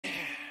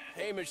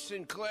Hamish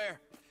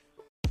Sinclair.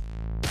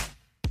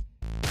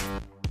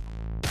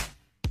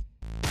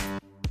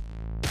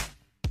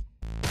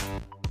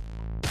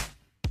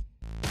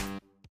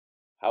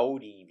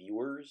 Howdy,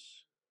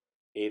 viewers.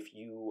 If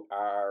you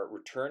are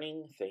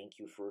returning, thank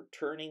you for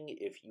returning.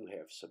 If you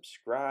have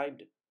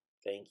subscribed,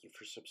 thank you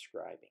for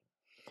subscribing.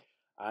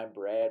 I'm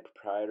Brad,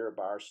 proprietor of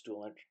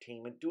Barstool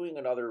Entertainment, doing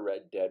another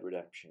Red Dead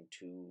Redemption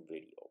 2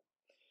 video.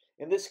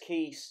 In this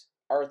case,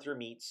 Arthur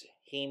meets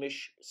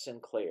Hamish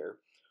Sinclair,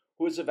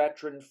 who is a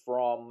veteran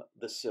from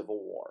the Civil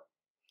War.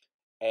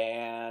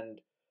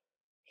 And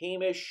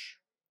Hamish,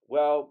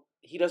 well,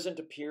 he doesn't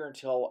appear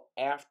until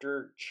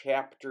after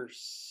Chapter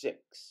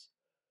 6.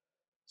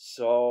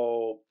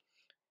 So,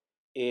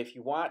 if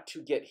you want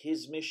to get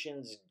his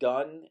missions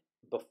done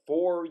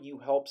before you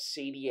help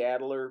Sadie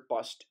Adler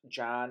bust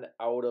John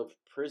out of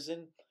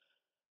prison,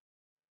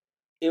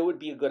 it would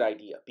be a good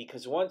idea.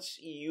 Because once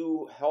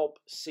you help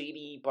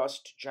Sadie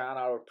bust John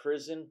out of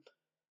prison,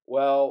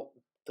 well,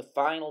 the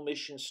final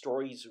mission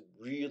stories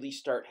really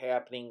start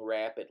happening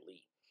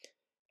rapidly.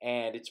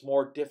 And it's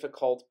more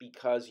difficult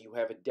because you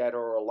have a dead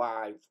or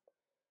alive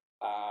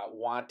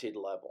wanted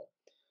level.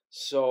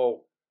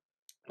 So,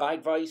 my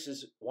advice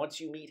is once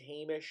you meet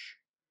Hamish,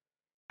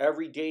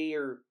 every day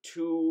or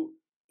two,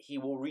 he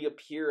will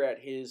reappear at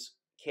his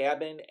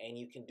cabin and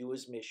you can do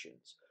his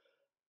missions.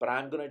 But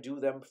I'm going to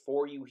do them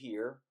for you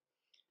here.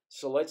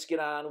 So let's get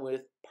on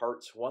with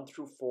parts 1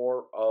 through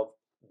 4 of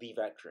The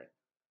Veteran.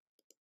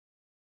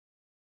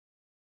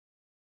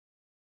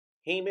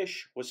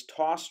 Hamish was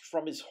tossed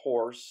from his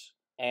horse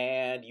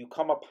and you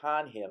come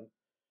upon him.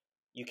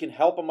 You can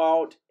help him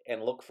out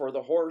and look for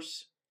the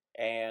horse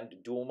and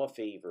do him a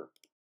favor.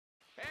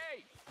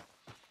 Hey!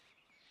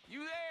 You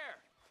there?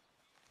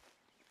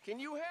 Can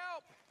you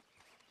help?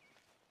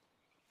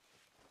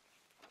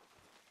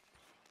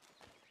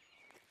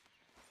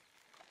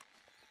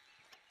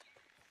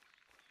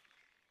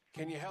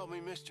 Can you help me,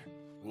 mister?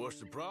 What's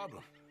the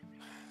problem?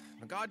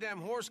 My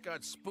goddamn horse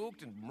got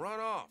spooked and run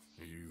off.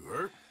 Are you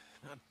hurt?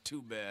 Not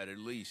too bad, at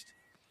least.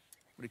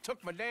 But he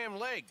took my damn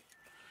leg.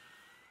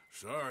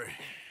 Sorry.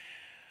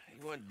 He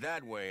went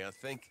that way, I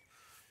think.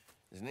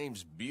 His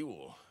name's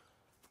Buell.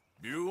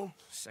 Buell?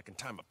 Second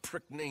time a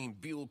prick named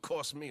Buell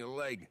cost me a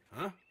leg.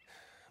 Huh?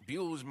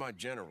 Buell was my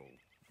general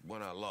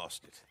when I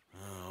lost it.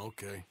 Oh,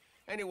 okay.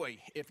 Anyway,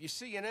 if you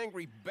see an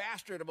angry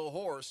bastard of a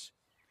horse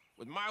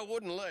with my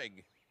wooden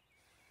leg,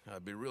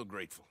 I'd be real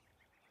grateful.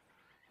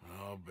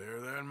 I'll bear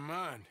that in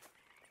mind.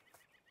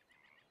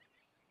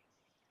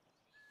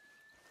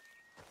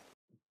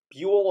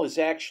 Buell is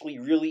actually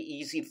really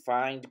easy to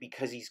find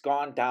because he's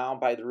gone down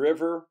by the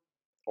river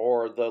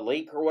or the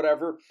lake or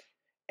whatever.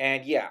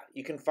 And yeah,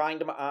 you can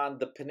find him on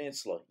the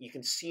peninsula. You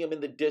can see him in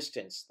the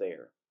distance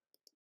there.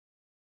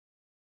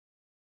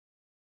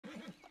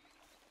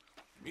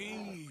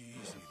 Easy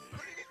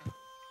there.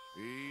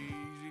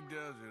 Easy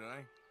does it,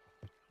 eh?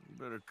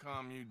 Better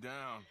calm you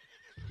down.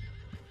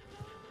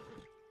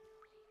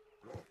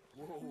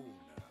 Whoa,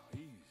 now,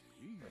 easy,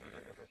 easy.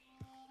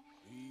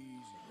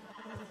 Easy.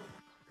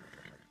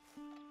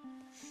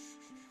 Shh,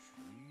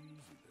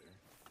 easy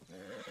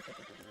there.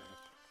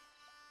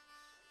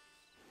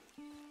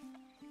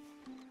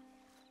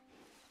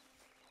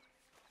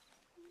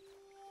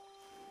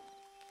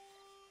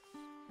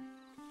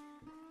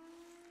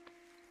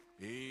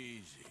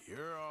 Easy,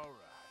 you're all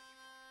right.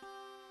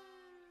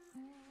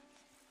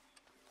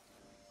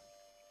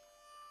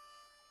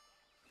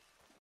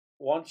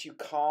 Once you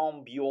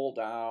calm Buell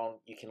down,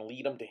 you can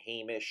lead him to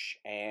Hamish,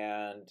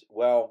 and,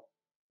 well,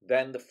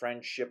 then the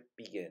friendship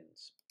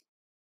begins.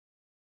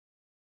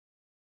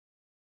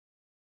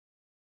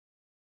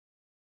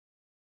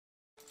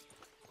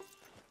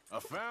 I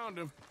found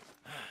him.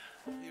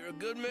 You're a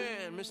good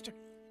man, mister.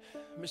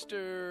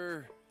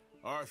 Mr.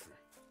 Arthur.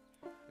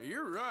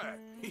 You're right.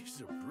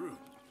 He's a brute.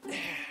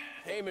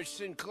 Hamish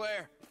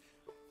Sinclair.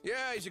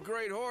 Yeah, he's a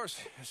great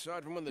horse,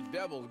 aside from when the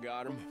devils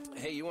got him.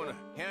 Hey, you want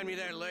to hand me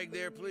that leg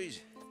there,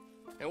 please?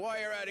 And while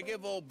you're at it,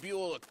 give old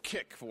Buell a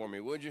kick for me,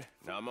 would you?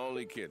 No, I'm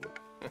only kidding.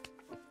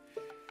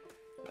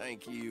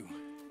 Thank you.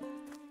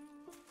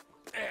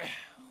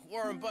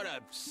 Weren't but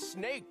a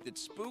snake that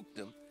spooked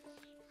him.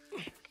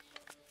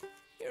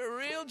 You're a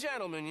real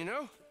gentleman, you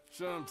know?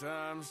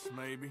 Sometimes,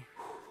 maybe.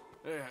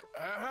 Hey,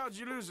 how'd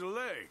you lose a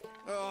leg?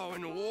 Oh,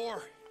 in the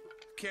war.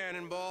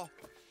 Cannonball.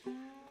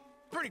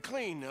 Pretty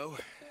clean, though.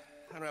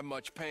 I don't have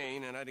much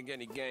pain, and I didn't get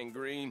any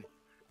gangrene.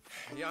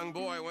 A young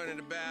boy went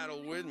into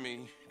battle with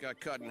me, got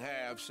cut in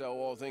half, so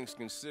all things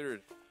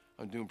considered,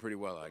 I'm doing pretty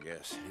well, I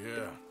guess.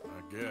 Yeah,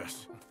 I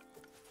guess.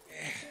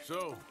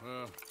 So,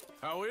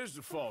 how is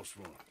the false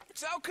one?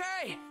 It's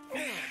okay.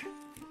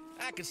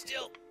 I can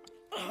still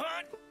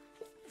hunt,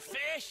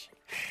 fish,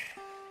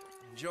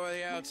 enjoy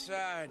the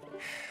outside.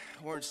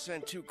 Weren't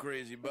sent too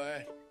crazy by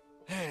it.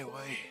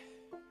 Anyway,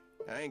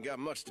 I ain't got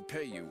much to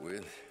pay you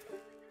with.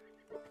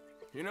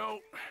 You know,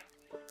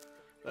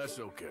 that's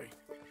okay.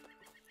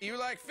 You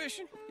like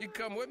fishing? You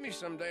come with me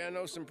someday. I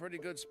know some pretty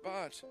good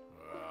spots.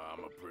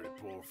 I'm a pretty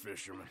poor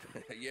fisherman.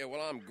 Yeah,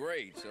 well, I'm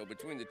great, so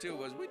between the two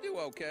of us, we do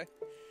okay.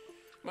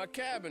 My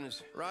cabin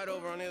is right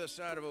over on the other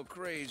side of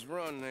O'Creagh's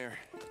run there.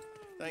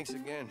 Thanks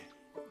again.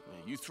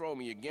 You throw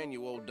me again,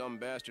 you old dumb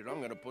bastard,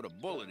 I'm gonna put a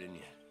bullet in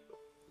you.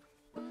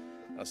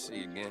 I'll see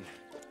you again.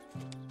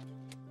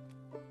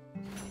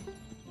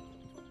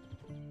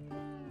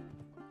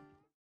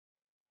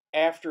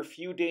 After a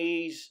few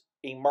days,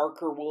 a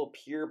marker will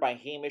appear by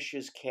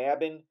Hamish's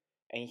cabin,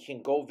 and you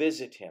can go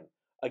visit him.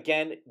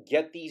 Again,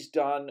 get these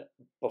done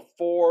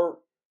before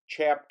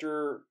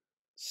Chapter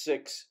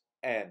 6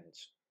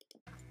 ends.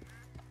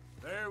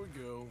 There we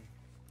go.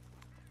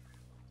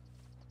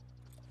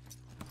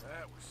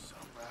 That was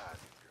somebody,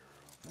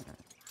 girl.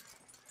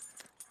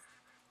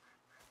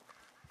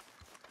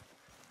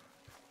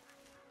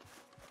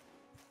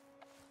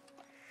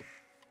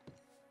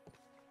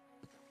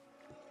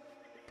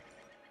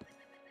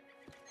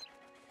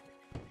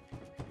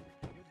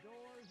 The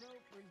door is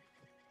open.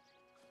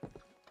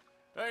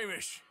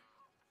 Hamish,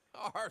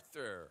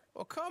 Arthur,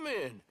 well, come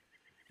in.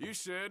 you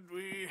said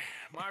we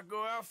might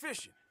go out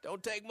fishing.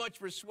 Don't take much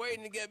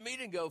persuading to get me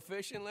to go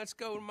fishing. Let's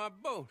go to my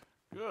boat.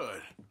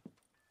 Good.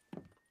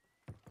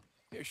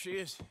 Here she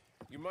is.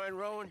 You mind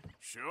rowing?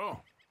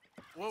 Sure.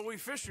 What we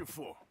fishing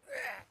for?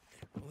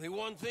 Only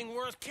one thing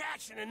worth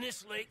catching in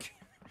this lake.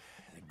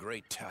 The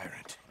great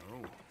tyrant.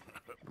 Oh.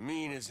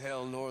 Mean as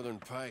hell northern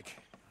pike.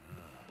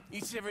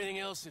 Eats everything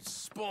else that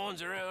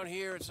spawns around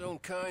here, its own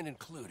kind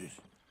included.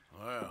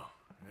 Well,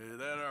 is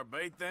that our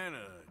bait then?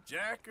 A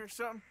jack or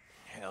something?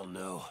 Hell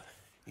no.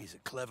 He's a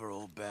clever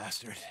old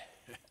bastard.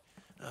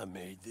 I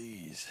made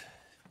these.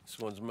 This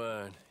one's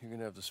mine. You're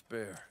gonna have to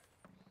spare.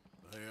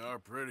 They are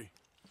pretty.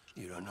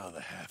 You don't know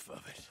the half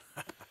of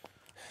it.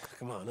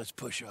 Come on, let's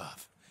push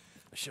off.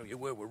 I'll show you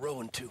where we're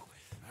rowing to.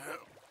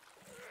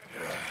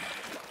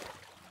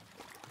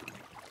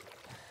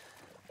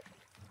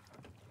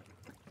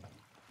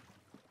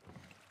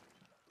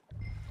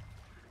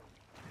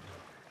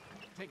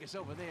 Take us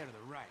over there to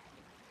the right.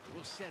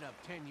 We'll set up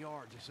 10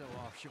 yards or so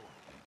offshore.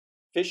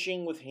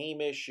 Fishing with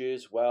Hamish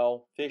is,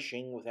 well,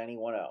 fishing with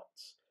anyone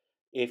else.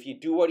 If you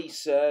do what he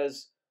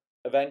says,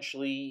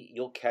 eventually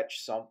you'll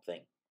catch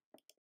something.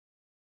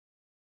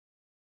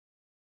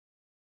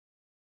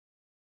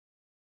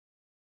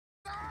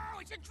 Oh,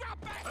 it's a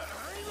drop back!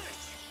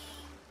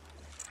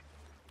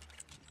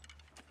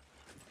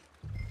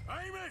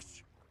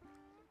 Hamish!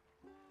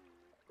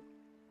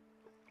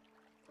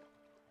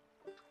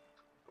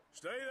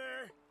 Stay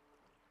there.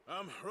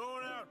 I'm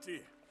rowing out to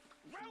you.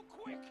 Real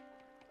quick!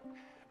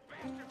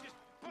 Bastard just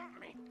bumped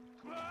me.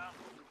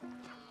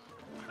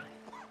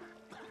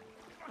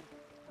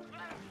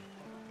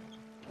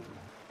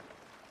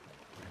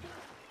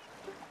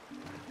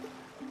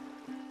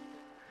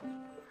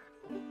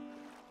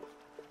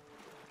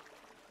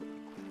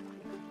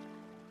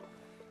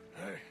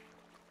 Hey,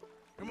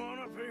 come on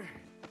up here.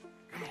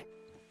 Come on.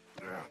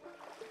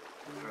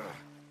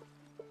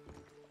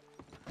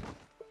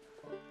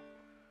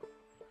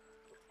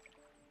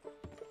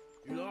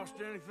 You lost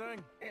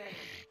anything?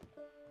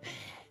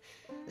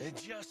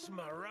 Just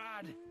my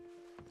rod.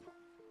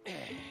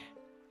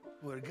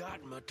 Would have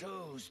gotten my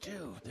toes,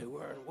 too. They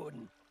weren't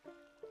wooden.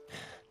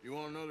 You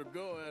want another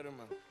go at him?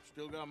 I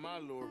still got my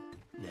lure.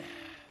 Nah.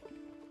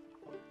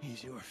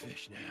 He's your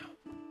fish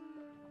now.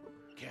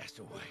 Cast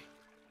away.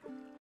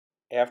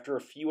 After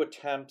a few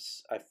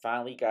attempts, I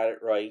finally got it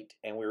right,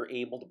 and we were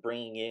able to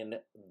bring in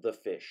the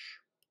fish.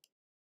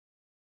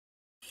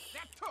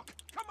 That took!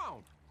 Come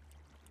on!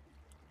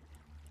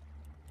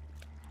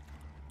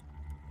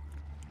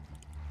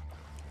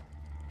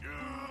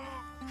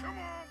 Come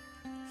on.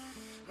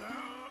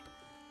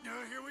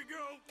 Here we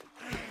go.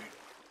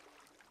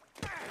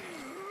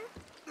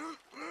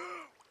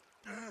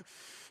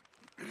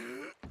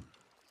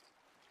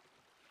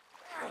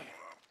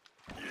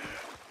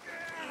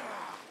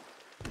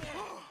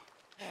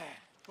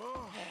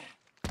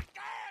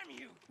 Damn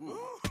you!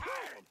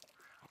 Tyrant!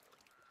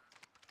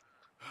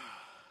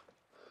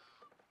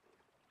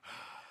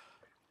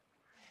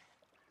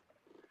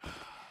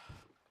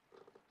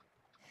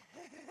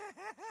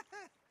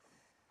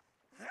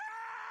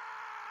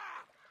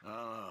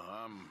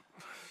 I'm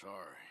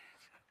sorry.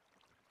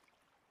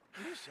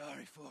 What are you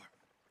sorry for?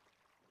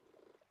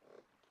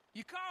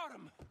 You caught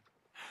him!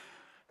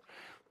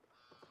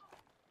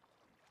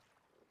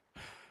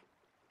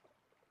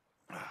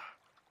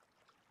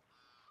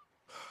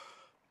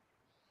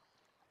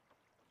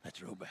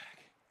 Let's row back.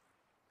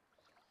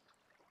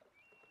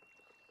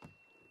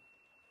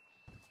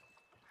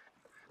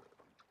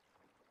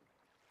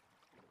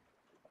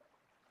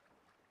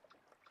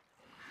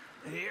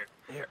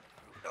 Here.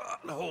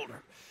 Hold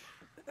her.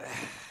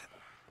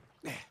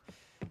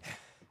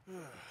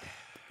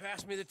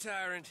 Pass me the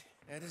tyrant.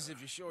 That is if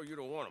you're sure you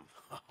don't want him.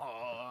 Oh,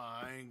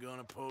 I ain't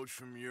gonna poach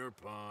from your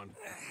pond.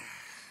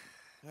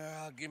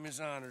 I'll give him his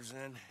honors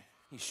then.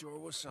 He sure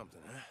was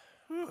something,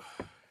 huh?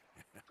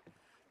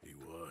 He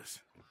was.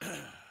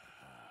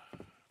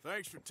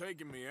 Thanks for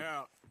taking me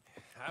out.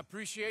 I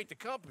appreciate the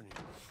company.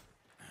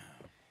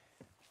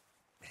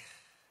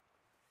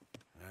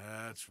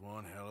 That's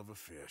one hell of a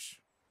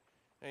fish.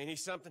 Ain't he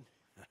something?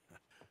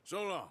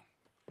 So long.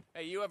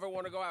 Hey, you ever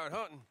want to go out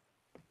hunting?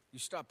 You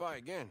stop by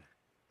again.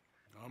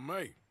 I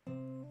may.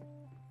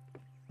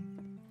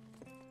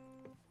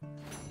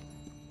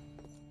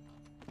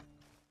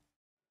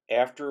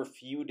 After a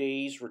few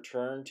days,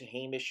 return to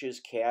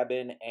Hamish's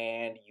cabin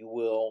and you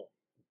will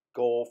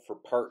go for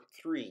part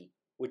 3,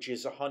 which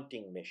is a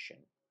hunting mission.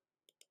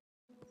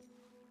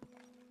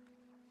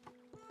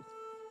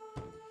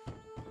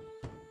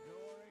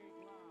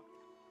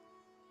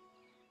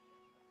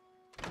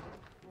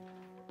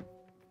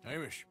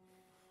 Hamish.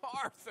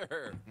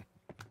 Arthur!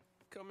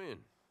 Come in.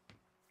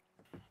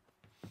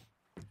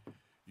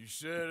 You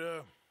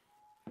said,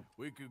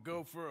 we could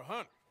go for a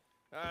hunt.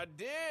 I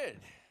did.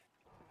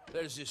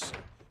 There's this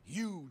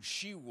huge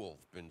she-wolf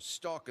been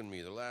stalking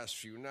me the last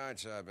few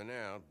nights I've been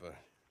out, but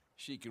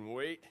she can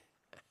wait.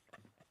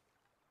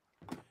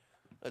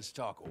 Let's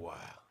talk a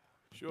while.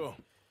 Sure.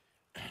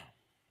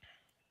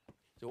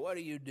 So what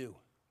do you do?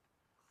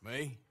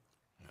 Me?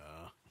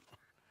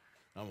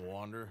 I'm a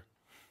wanderer.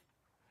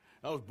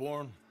 I was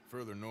born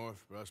further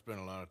north, but I spent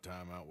a lot of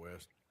time out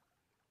west.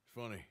 It's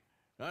funny.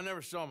 I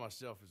never saw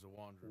myself as a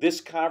wanderer.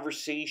 This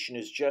conversation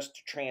is just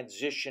a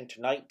transition to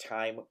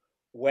nighttime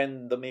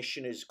when the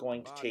mission is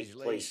going to take Bodies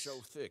lay place. so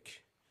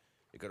thick,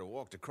 you could have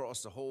walked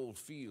across the whole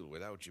field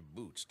without your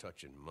boots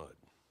touching mud.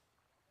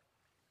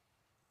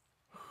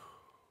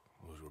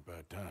 Those were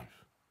bad times.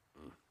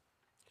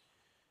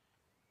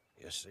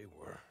 Yes, they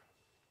were.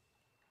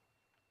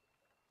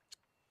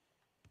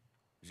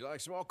 Would you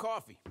like some more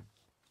coffee?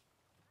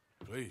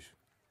 Please.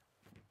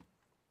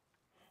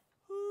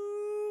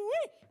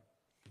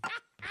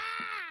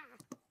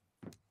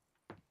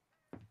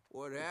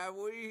 What have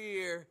we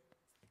here?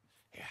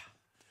 Yeah,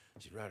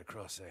 she's right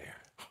across there.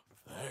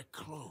 That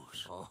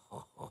close.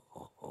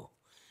 Oh,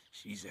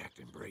 she's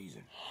acting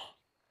brazen.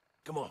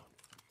 Come on,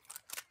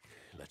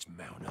 let's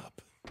mount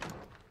up.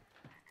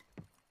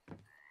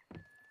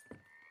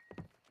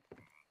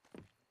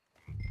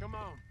 Come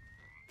on.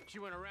 She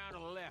went around to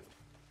the left,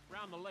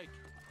 around the lake.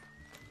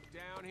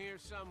 Down here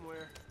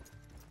somewhere.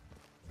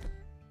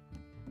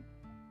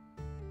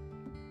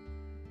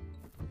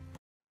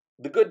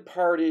 The good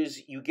part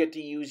is you get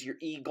to use your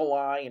eagle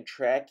eye and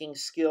tracking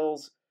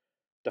skills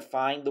to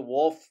find the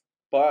wolf,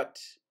 but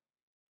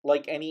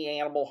like any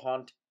animal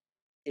hunt,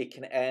 it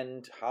can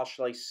end, how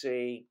shall I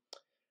say,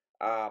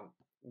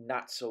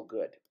 not so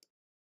good.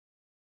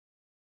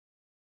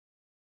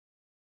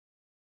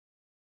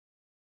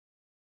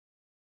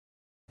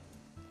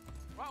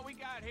 What we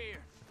got here?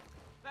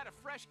 That a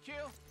fresh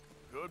kill?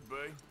 Could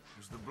be.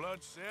 Is the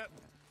blood set?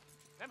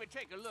 Let me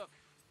take a look.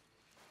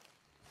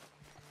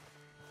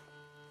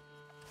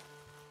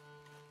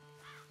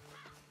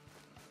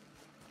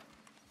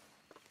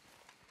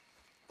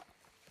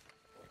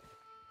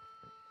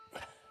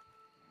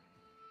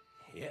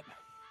 Yep,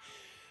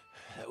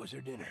 that was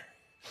her dinner.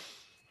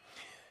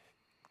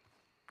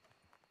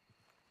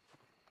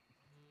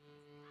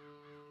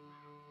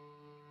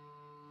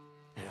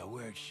 Now,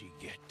 where'd she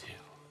get to?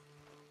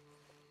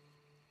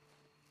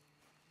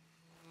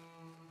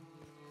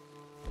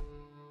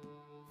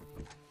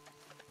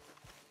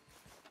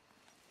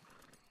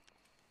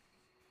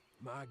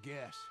 My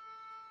guess,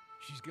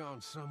 she's gone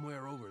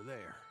somewhere over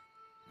there.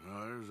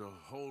 No, there's a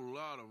whole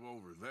lot of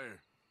over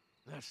there.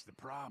 That's the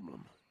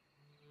problem.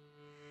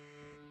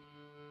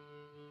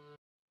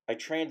 I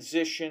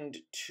transitioned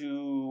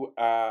to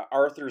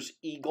Arthur's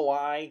eagle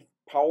eye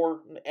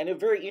power and a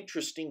very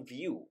interesting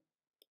view.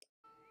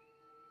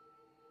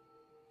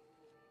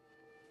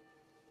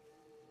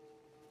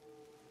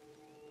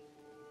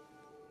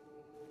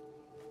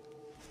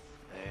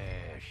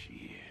 There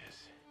she is.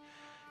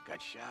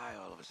 Got shy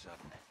all of a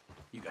sudden.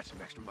 You got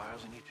some extra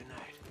miles in you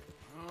tonight.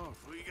 Oh,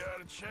 if we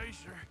gotta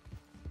chase her,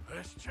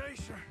 let's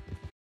chase her.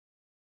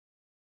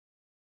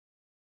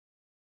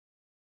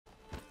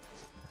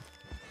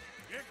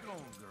 Get going,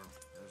 girl.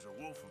 There's a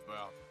wolf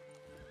about.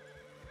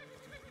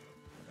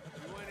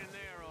 You went in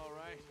there, all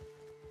right.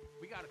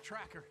 We got a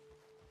tracker.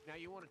 Now,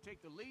 you want to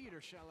take the lead, or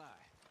shall I?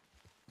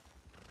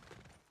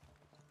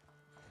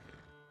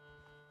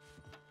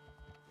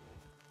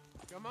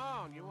 Come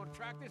on, you want to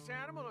track this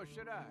animal, or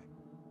should I?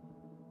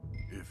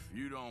 If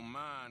you don't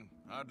mind,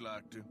 I'd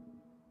like to.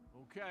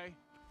 Okay.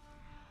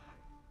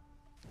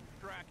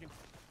 Tracking.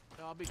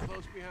 I'll be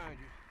close behind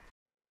you.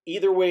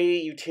 Either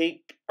way,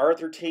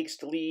 Arthur takes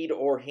the lead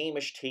or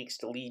Hamish takes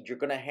the lead, you're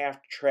going to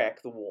have to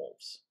track the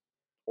wolves.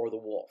 Or the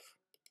wolf.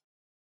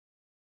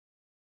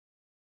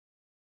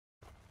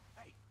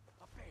 Hey,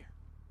 up there.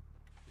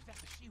 Is that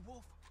the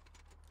she-wolf?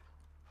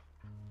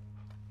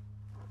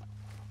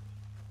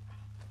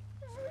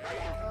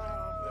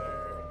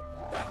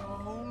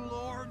 Oh,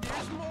 Lord,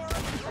 there's more.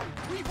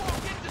 We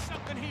walked into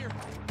something here.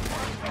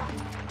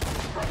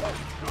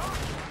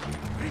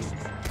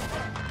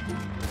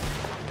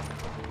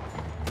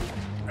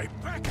 Hey,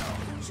 back out!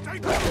 Stay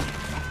back!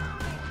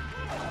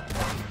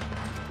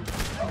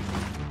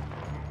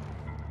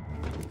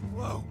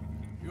 Whoa,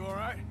 You all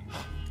right?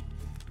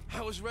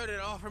 I was ready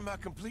to offer my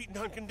complete and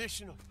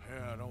unconditional.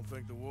 Yeah, I don't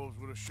think the wolves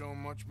would have shown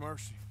much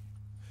mercy.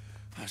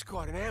 That's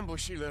quite an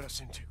ambush she led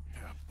us into.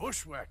 Yeah,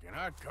 Bushwhacking,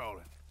 I'd call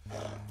it.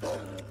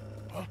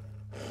 Huh?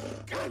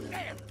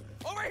 Goddamn!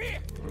 Over here!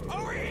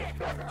 Over here!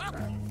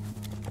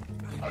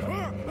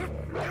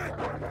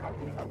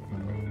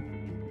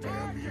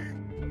 Damn you!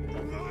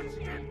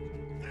 Monster!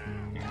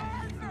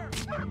 Arthur!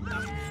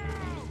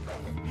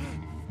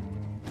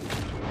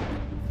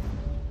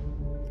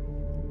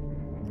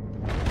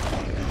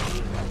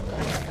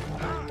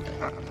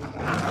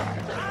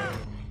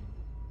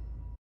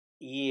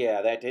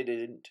 Yeah, that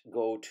didn't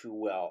go too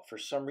well. For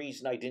some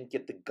reason, I didn't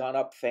get the gun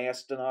up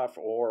fast enough,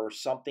 or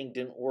something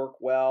didn't work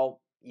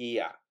well.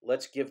 Yeah,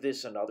 let's give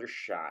this another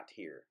shot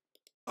here.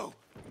 Oh,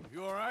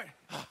 You all right?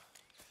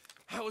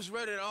 I was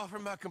ready to offer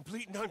my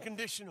complete and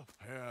unconditional.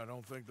 Yeah, I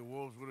don't think the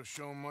wolves would have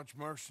shown much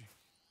mercy.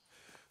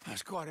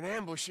 That's quite an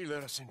ambush she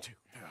led us into.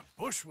 Yeah,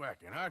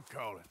 bushwhacking, I'd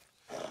call it.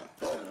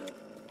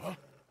 Huh?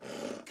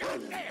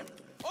 Goddamn!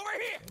 Over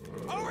here!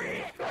 Over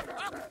here!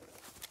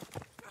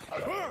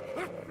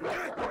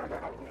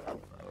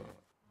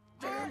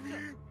 Damn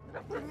you!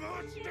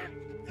 Monster!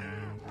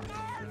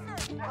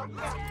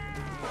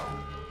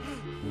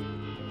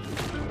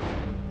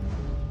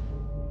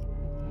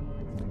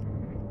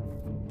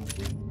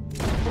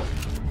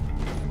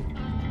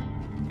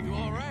 You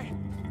all right?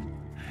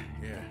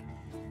 Yeah.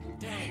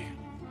 Damn.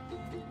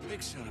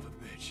 Big son of a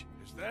bitch.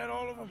 Is that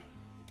all of them?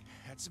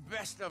 That's the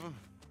best of them.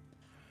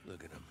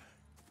 Look at him.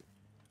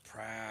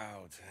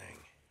 Proud thing.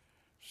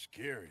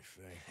 Scary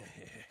thing.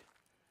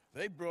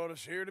 They brought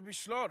us here to be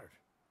slaughtered.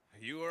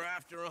 You were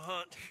after a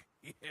hunt.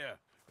 Yeah,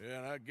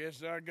 and I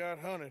guess I got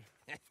hunted.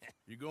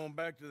 You going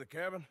back to the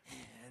cabin?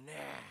 Nah,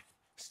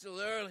 still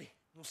early.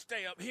 We'll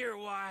stay up here a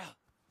while.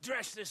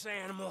 Dress this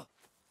animal.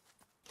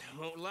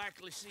 Won't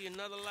likely see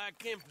another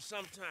like him for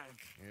some time.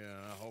 Yeah,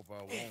 I hope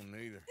I won't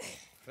either.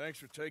 Thanks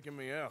for taking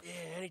me out.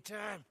 Yeah,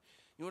 anytime.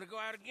 You want to go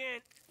out again?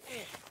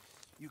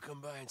 You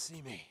come by and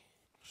see me.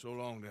 So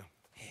long, then.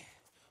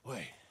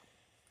 Wait.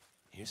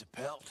 Here's a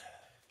pelt.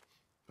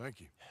 Thank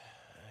you.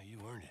 You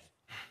earned it.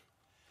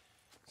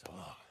 So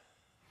long.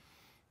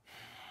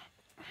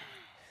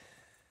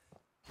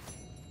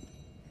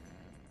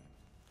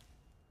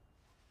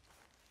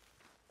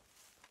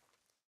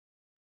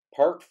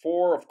 Part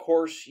 4, of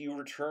course, you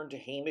return to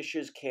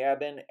Hamish's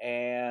cabin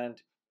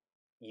and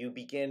you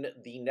begin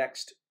the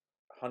next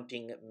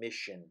hunting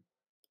mission.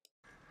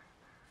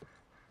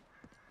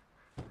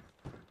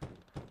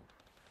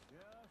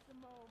 Just a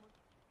moment.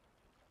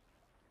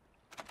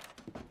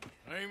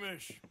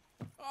 Hamish.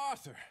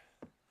 Arthur,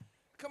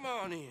 come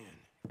on in.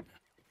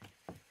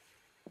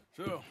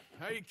 So,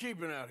 how you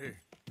keeping out here?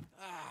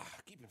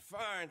 Keeping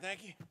fine,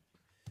 thank you.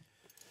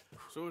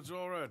 So it's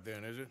all right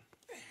then, is it?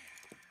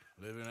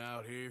 Living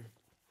out here,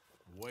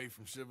 away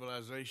from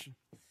civilization?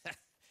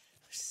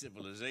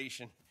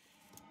 Civilization.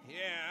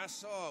 Yeah, I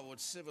saw what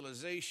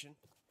civilization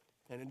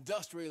and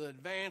industrial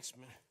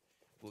advancement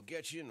will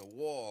get you in the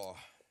war.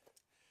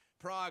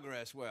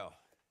 Progress, well,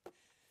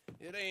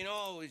 it ain't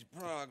always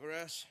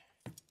progress.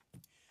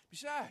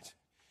 Besides,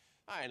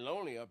 I ain't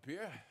lonely up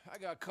here. I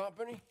got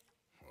company.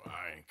 Well,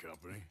 I ain't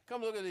company.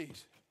 Come look at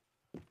these.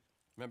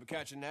 Remember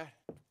catching that?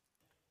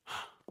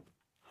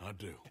 I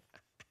do.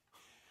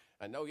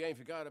 I know you ain't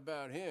forgot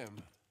about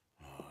him.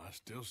 Oh, I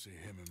still see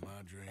him in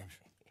my dreams.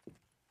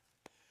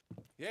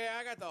 Yeah,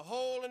 I got the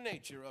whole of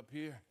nature up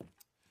here.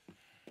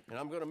 And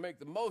I'm gonna make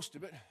the most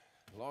of it,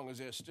 as long as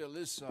there still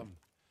is some.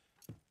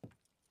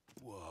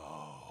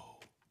 Whoa.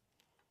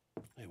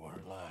 They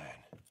weren't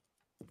lying.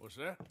 What's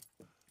that?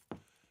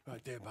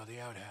 Right there by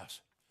the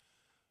outhouse.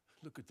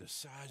 Look at the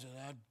size of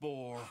that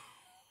boar.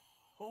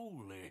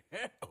 Holy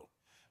hell.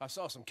 I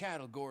saw some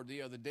cattle gored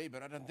the other day,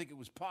 but I didn't think it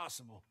was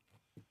possible.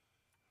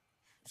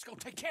 Let's go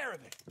take care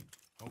of it.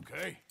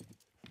 Okay.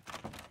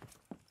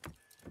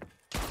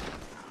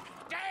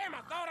 Damn,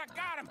 I thought I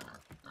got him.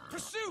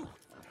 Pursue.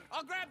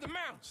 I'll grab the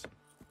mounts.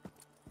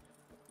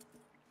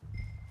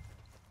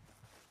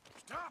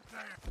 Stop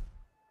there.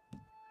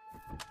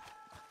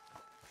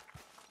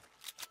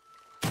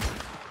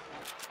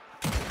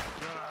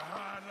 Got a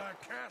hide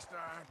like cast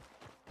iron.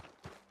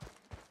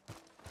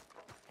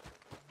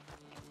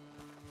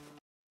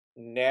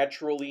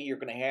 Naturally, you're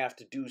going to have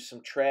to do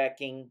some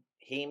tracking.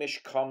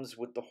 Hamish comes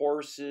with the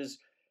horses.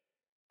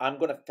 I'm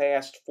going to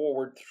fast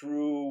forward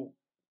through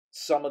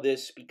some of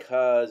this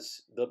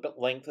because the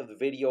length of the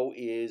video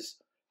is,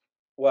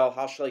 well,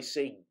 how shall I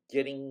say,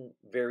 getting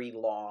very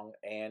long,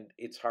 and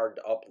it's hard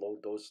to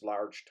upload those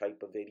large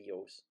type of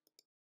videos.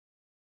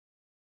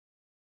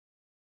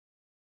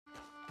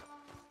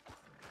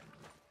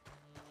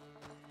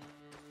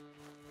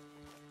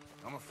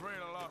 I'm afraid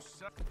I lost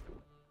sight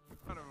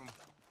of him.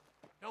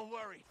 Don't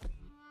worry.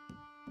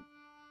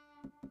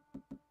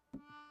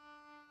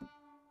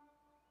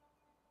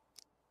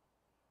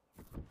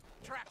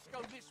 Tracks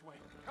go this way.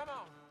 Come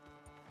on.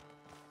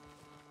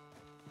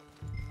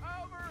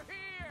 Over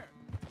here.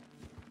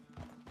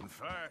 And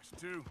fast,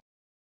 too.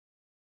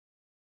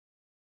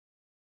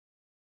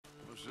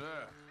 What's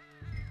that?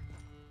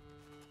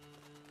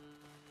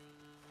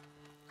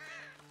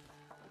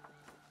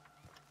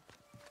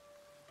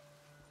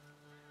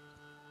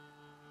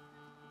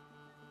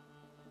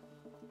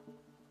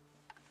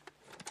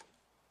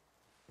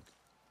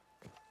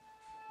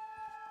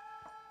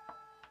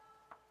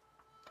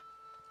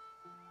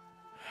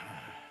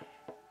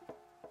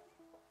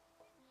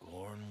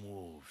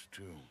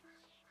 too.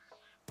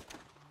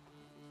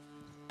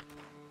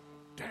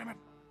 Damn it!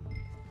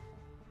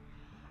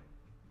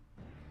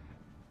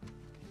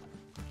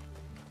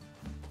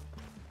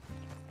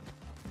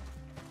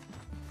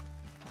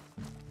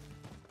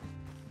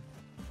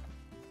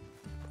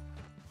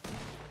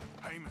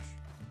 Hamish.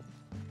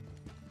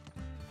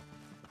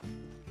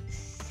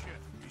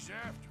 Shit, he's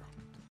after him.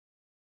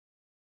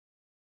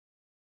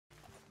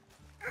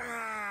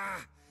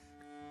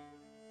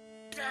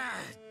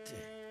 God.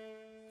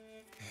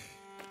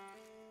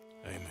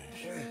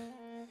 Hamish.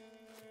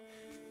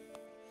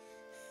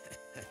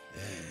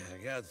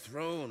 I got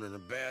thrown and the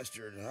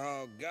bastard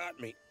hog got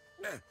me.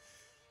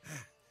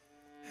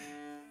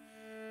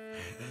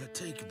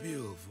 Take a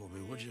Buell for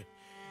me, would you?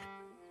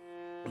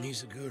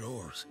 He's a good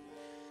horse.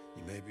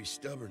 He may be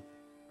stubborn,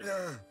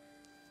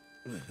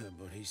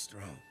 but he's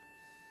strong.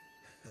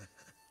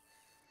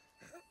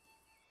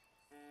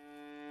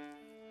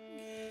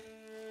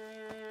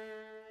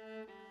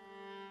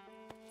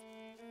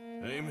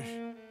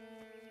 Hamish?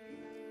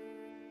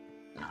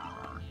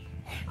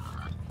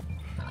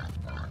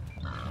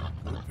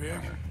 Good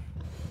pig?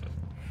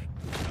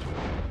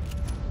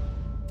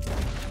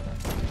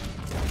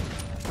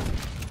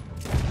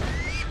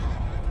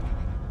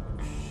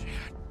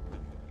 Shit.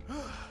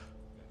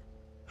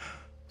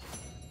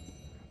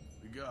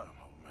 We got him,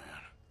 old man.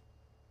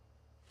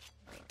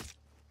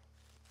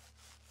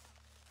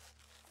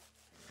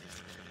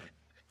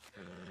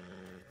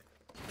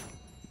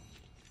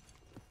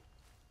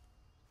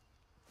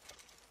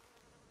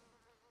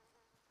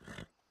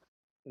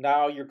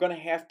 Now, you're going to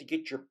have to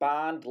get your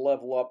bond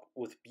level up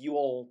with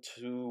Buell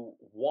to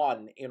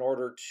 1 in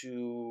order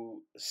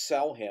to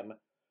sell him.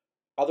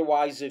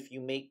 Otherwise, if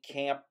you make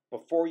camp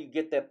before you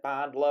get that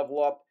bond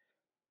level up,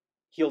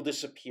 he'll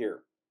disappear.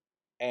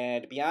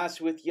 And to be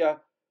honest with you,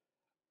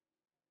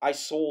 I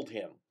sold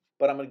him.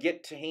 But I'm going to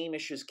get to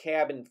Hamish's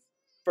cabin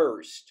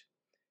first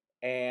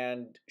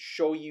and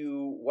show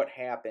you what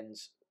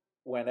happens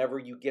whenever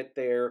you get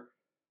there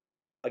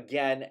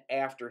again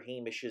after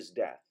Hamish's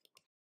death.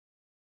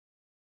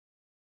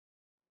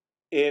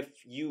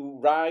 If you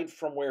ride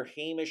from where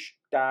Hamish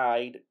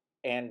died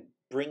and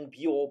bring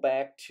Buell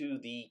back to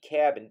the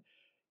cabin,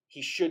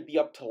 he should be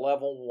up to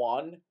level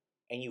 1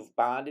 and you've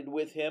bonded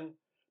with him.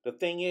 The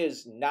thing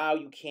is, now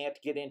you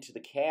can't get into the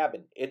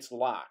cabin. It's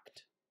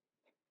locked.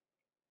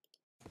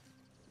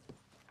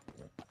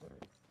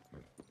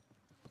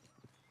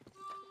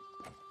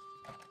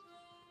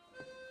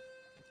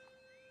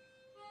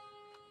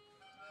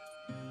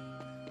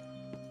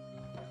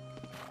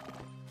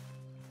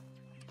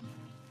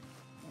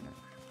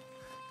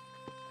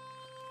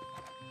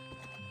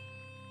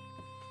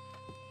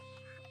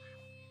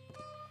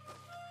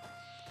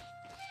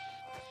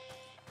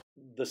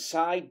 The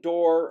side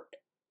door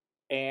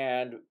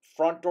and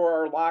front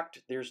door are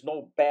locked. There's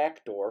no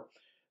back door.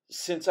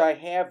 Since I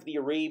have the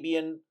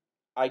Arabian,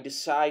 I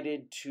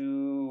decided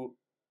to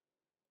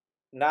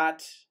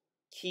not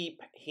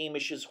keep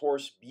Hamish's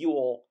horse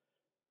Buell,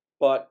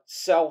 but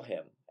sell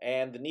him.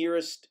 And the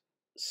nearest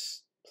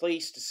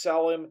place to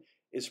sell him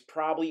is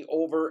probably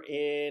over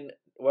in,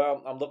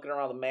 well, I'm looking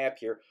around the map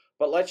here,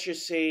 but let's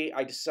just say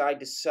I decide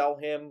to sell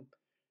him,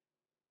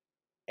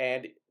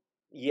 and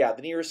yeah,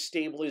 the nearest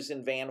stable is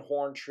in Van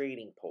Horn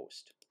Trading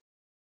Post.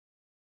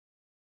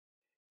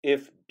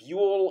 If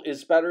Buell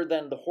is better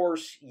than the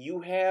horse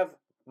you have,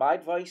 my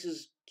advice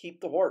is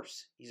keep the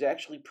horse. He's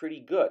actually pretty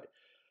good.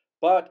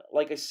 But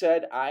like I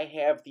said, I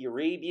have the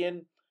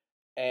Arabian,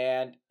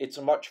 and it's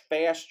a much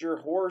faster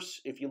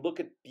horse. If you look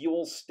at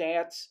Buell's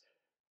stats,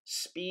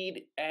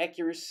 speed,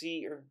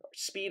 accuracy, or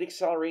speed,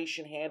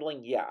 acceleration,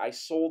 handling, yeah, I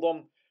sold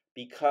them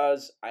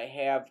because I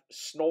have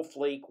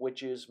Snowflake,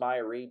 which is my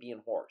Arabian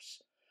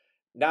horse.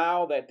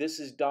 Now that this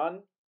is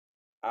done,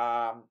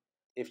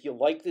 if you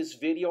like this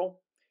video,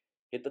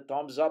 hit the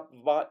thumbs up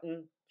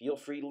button. Feel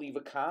free to leave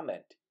a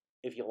comment.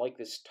 If you like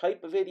this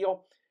type of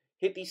video,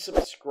 hit the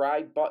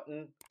subscribe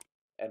button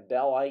and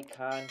bell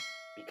icon,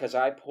 because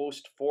I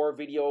post 4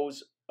 videos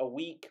a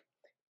week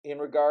in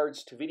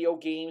regards to video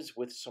games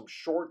with some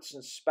shorts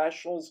and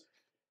specials,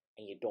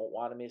 and you don't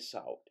want to miss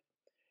out.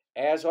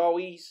 As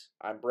always,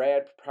 I'm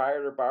Brad,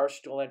 proprietor of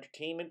Barstool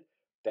Entertainment.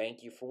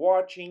 Thank you for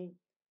watching,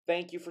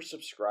 thank you for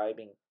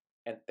subscribing,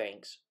 and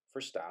thanks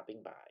for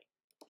stopping by.